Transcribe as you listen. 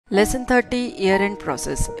Lesson 30 Year-End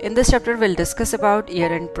Process. In this chapter, we'll discuss about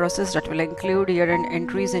year-end process that will include year-end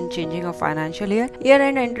entries and changing of financial year.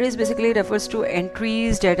 Year-end entries basically refers to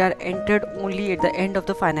entries that are entered only at the end of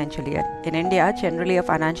the financial year. In India, generally a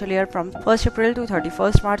financial year from 1st April to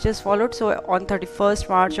 31st March is followed. So on 31st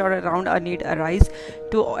March or around a need arise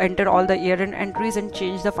to enter all the year-end entries and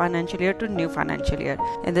change the financial year to new financial year.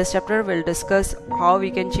 In this chapter, we'll discuss how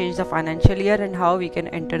we can change the financial year and how we can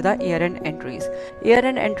enter the year-end entries.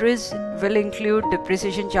 Year-end entries will include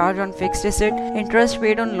depreciation charge on fixed asset, interest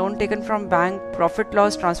paid on loan taken from bank, profit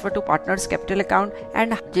loss transfer to partners capital account,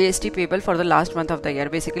 and GST payable for the last month of the year.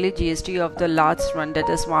 Basically, GST of the last month, that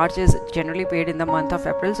is March, is generally paid in the month of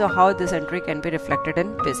April. So how this entry can be reflected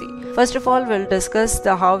in BUSY. First of all, we'll discuss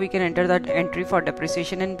how we can enter that entry for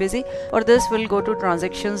depreciation in BUSY. For this, we'll go to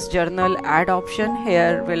transactions journal add option.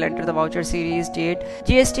 Here we'll enter the voucher series, date,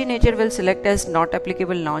 GST nature will select as not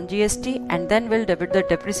applicable non-GST, and then we'll debit the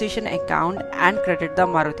depreciation account and credit the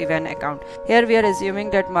Maruti van account. Here we are assuming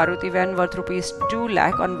that Maruti van worth rupees 2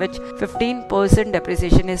 lakh on which 15%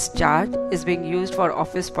 depreciation is charged is being used for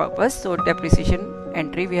office purpose. So depreciation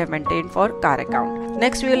entry we have maintained for car account.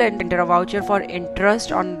 Next we will enter a voucher for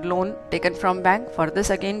interest on loan taken from bank. For this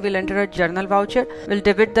again we'll enter a journal voucher. We'll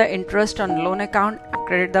debit the interest on loan account,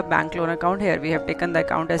 credit the bank loan account. Here we have taken the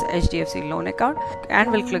account as HDFC loan account,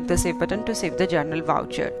 and we'll click the save button to save the journal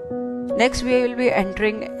voucher. Next we will be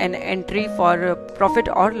entering an entry for profit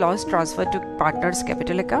or loss transfer to partners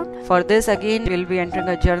capital account. For this again we'll be entering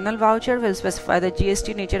a journal voucher. We'll specify the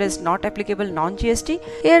GST nature as not applicable non-GST.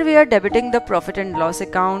 Here we are debiting the profit and loss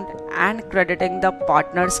account and crediting the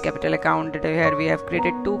partners capital account. Here we have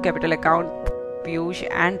created two capital account, Piyush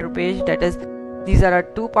and Rupesh, that is these are our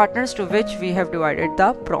two partners to which we have divided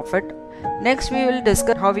the profit. Next we will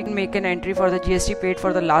discuss how we can make an entry for the GST paid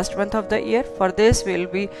for the last month of the year. For this we will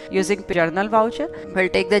be using journal voucher. We'll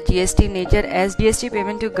take the GST nature as GST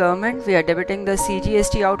payment to government. We are debiting the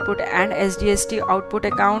CGST output and SGST output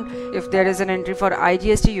account. If there is an entry for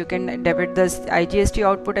IGST, you can debit the IGST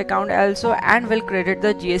output account also, and will credit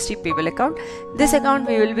the GST payable account. This account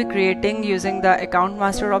we will be creating using the account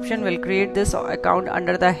master option. We'll create this account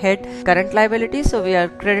under the head current liability. So we are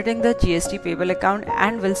crediting the GST payable account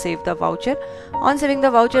and will save the voucher. On saving the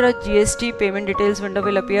voucher, a GST payment details window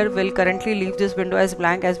will appear. We'll currently leave this window as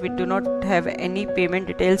blank as we do not have any payment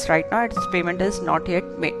details right now. Its payment is not yet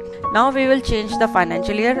made. Now we will change the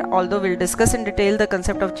financial year, although we'll discuss in detail the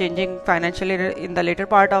concept of changing financial year in the later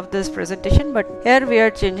part of this presentation. But here we are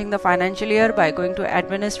changing the financial year by going to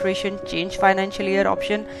administration, change financial year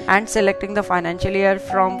option, and selecting the financial year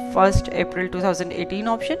from 1st April 2018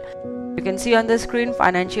 option. You can see on the screen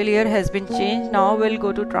financial year has been changed. Now we'll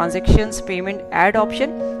go to transactions payment add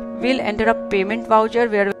option. We'll enter a payment voucher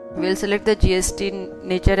where we'll select the GST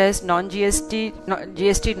nature as non-GST,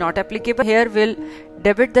 GST not applicable. Here we'll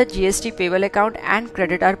debit the GST payable account and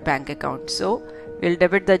credit our bank account. So we'll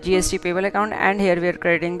debit the GST payable account, and here we are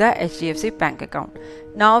crediting the HDFC bank account.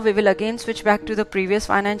 Now we will again switch back to the previous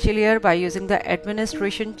financial year by using the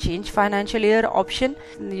administration change financial year option.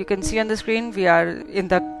 You can see on the screen we are in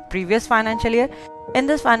the previous financial year. In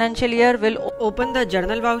this financial year, we'll open the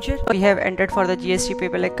journal voucher we have entered for the GST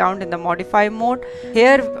payable account in the modify mode.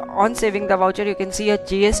 Here on saving the voucher, you can see a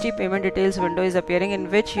GST payment details window is appearing,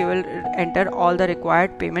 in which you will enter all the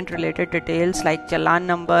required payment related details like challan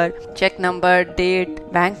number, check number,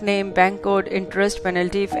 date, bank name, bank code, interest,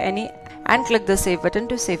 penalty if any, and click the save button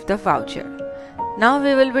to save the voucher. Now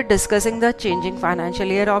we will be discussing the changing financial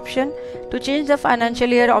year option. To change the financial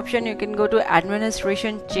year option, you can go to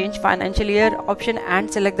administration change financial year option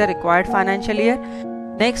and select the required financial year.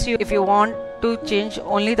 Next, if you want to change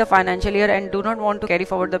only the financial year and do not want to carry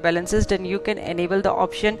forward the balances, then you can enable the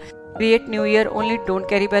option create new year only, don't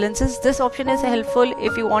carry balances. This option is helpful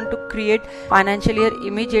if you want to create financial year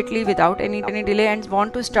immediately without any delay and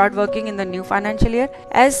want to start working in the new financial year,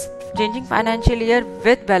 as changing financial year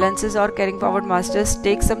with balances or carrying forward masters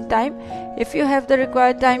takes some time. If you have the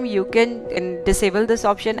required time, you can disable this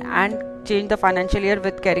option and change the financial year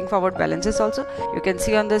with carrying forward balances also. You can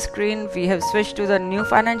see on the screen we have switched to the new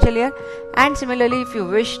financial year, and similarly if you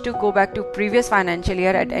wish to go back to previous financial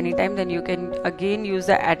year at any time, then you can again use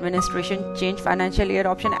the administration change financial year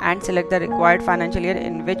option and select the required financial year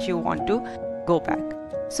in which you want to go back.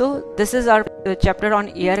 So this is our chapter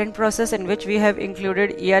on year-end process, in which we have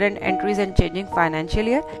included year-end entries and changing financial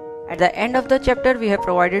year. At the end of the chapter, we have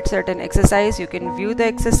provided certain exercise. You can view the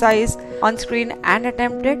exercise on screen and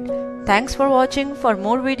attempt it. Thanks for watching. For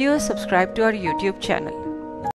more videos, subscribe to our YouTube channel.